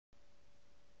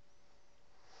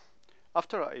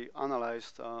After I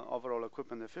analyzed overall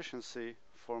equipment efficiency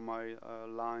for my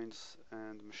lines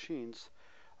and machines,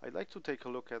 I'd like to take a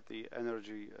look at the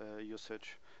energy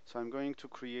usage. So I'm going to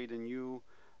create a new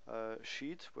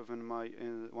sheet within my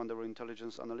Wonderware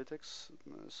Intelligence Analytics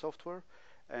software.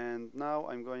 And now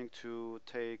I'm going to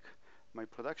take my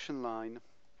production line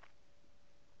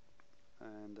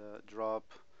and drop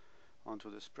onto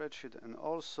the spreadsheet, and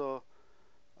also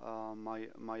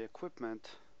my equipment.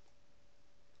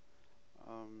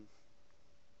 Um,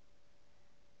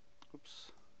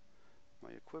 oops, my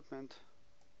equipment.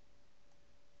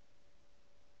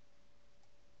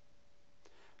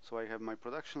 So I have my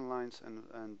production lines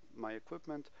and my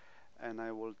equipment, and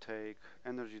I will take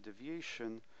energy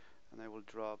deviation and I will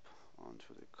drop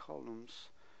onto the columns.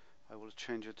 I will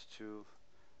change it to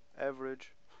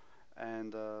average,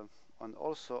 and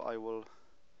also I will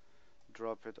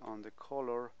drop it on the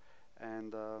color,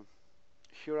 and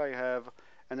here I have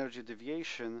energy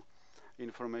deviation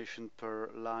information per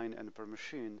line and per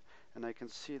machine, and I can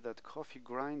see that coffee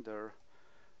grinder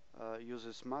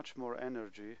uses much more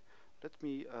energy. Let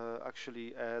me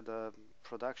actually add a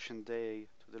production day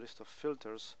to the list of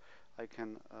filters. I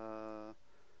can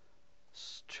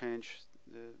change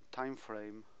the time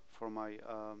frame for my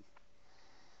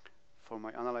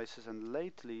analysis, and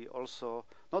lately also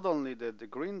not only the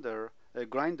grinder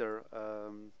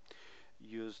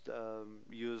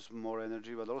used more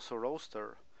energy, but also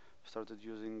roaster started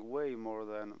using way more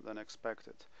than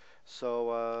expected.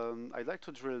 So I'd like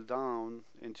to drill down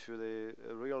into the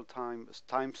real-time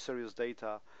time series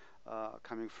data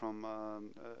coming from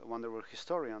Wonderware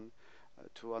Historian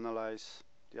to analyze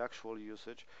the actual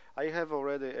usage. I have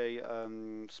already a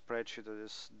spreadsheet that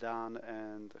is done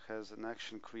and has an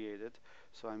action created,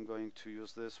 so I'm going to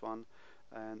use this one,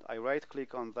 and I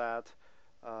right-click on that,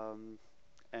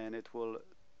 and it will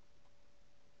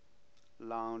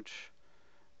launch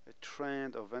a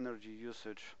trend of energy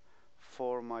usage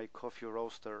for my coffee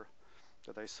roaster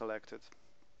that I selected.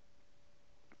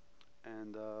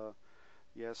 And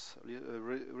yes,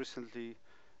 recently,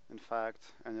 in fact,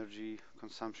 energy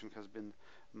consumption has been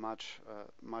much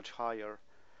higher.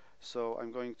 So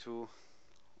I'm going to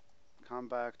come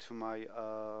back to my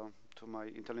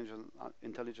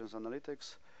intelligence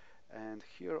analytics, and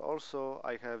here also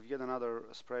I have yet another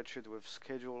spreadsheet with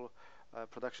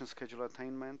production schedule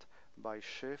attainment by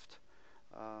shift,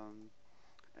 um,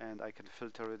 and I can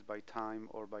filter it by time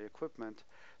or by equipment.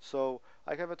 So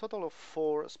I have a total of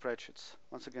 4 spreadsheets.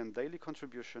 Once again, daily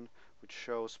contribution, which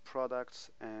shows products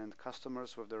and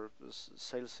customers with their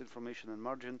sales information and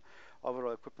margin,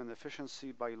 overall equipment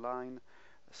efficiency by line,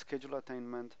 schedule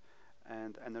attainment,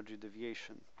 and energy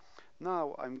deviation.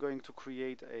 Now I'm going to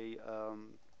create a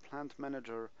plant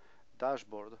manager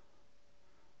dashboard.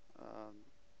 Um,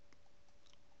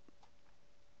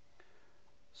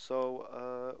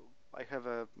 so I have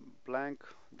a blank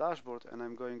dashboard, and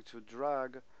I'm going to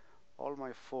drag all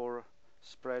my 4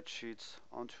 spreadsheets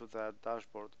onto that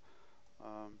dashboard.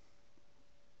 Um,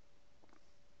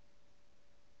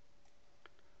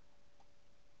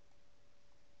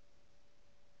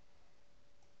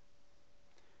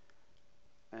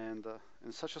 and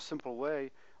in such a simple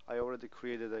way, I already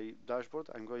created a dashboard.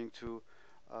 I'm going to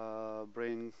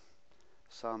bring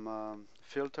some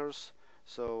filters.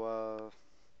 So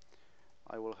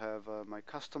I will have my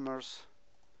customers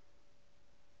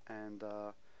and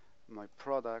my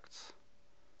products,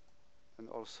 and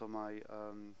also my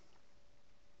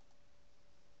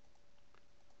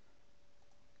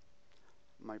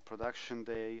production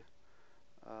day,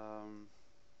 um,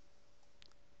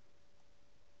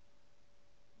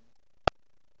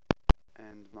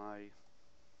 and my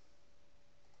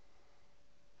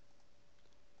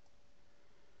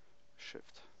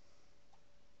shift.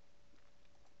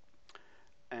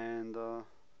 And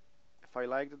if I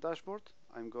like the dashboard,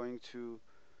 I'm going to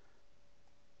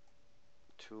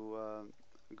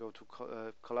go to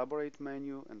collaborate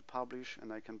menu and publish,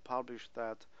 and I can publish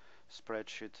that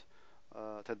spreadsheet,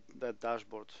 that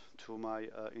dashboard to my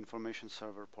information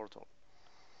server portal.